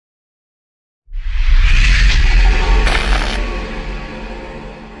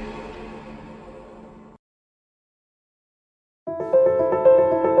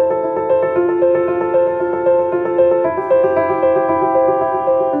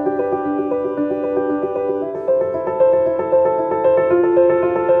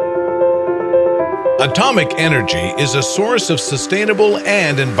Atomic energy is a source of sustainable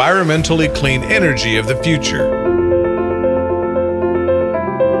and environmentally clean energy of the future.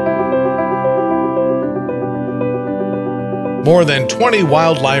 More than 20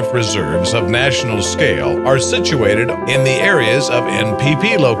 wildlife reserves of national scale are situated in the areas of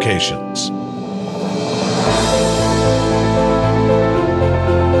NPP locations.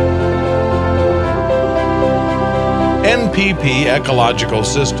 NPP ecological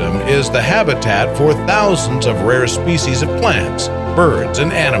system is the habitat for thousands of rare species of plants, birds,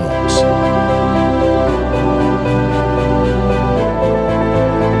 and animals.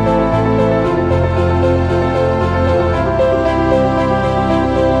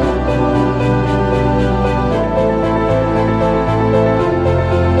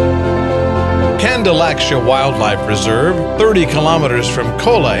 Kandalaksha Wildlife Reserve, 30 kilometers from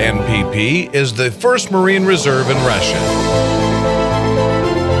Kola NPP, is the first marine reserve in Russia.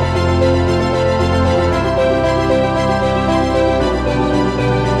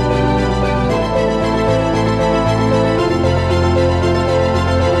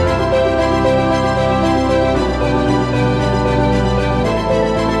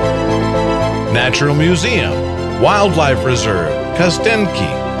 Natural Museum, Wildlife Reserve,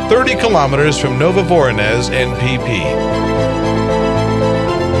 Kostenki, 30 kilometers from Novovoronezh, NPP.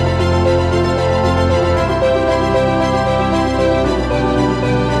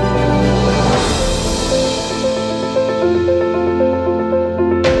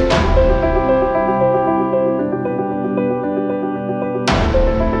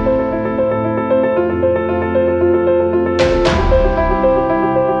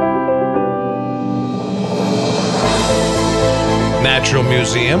 Natural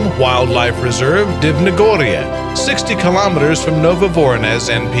Museum, Wildlife Reserve, Divnogoria, 60 kilometers from Novovoronezh,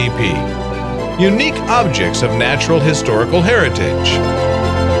 NPP. Unique objects of natural historical heritage.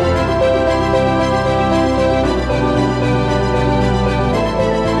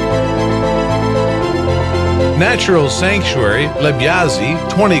 Natural Sanctuary, Lebyazy,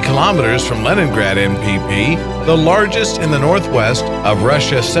 20 kilometers from Leningrad, NPP, the largest in the northwest of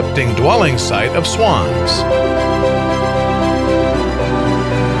Russia septing dwelling site of swans.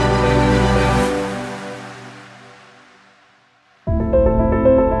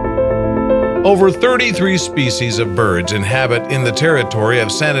 Over 33 species of birds inhabit in the territory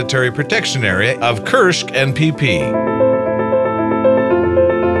of Sanitary Protection Area of Kursk NPP.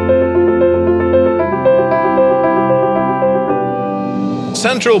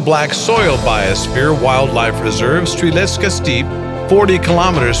 Central Black Soil Biosphere Wildlife Reserve, Strelitska Steppe, 40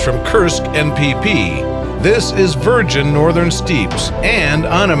 kilometers from Kursk NPP. This is virgin northern steppes and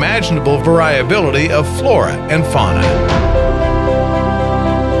unimaginable variability of flora and fauna.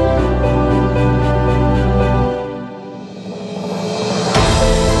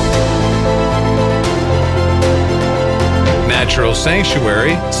 Natural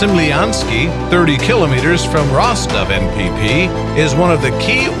Sanctuary, Semlyansky, 30 kilometers from Rostov NPP, is one of the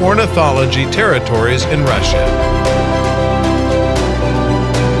key ornithology territories in Russia.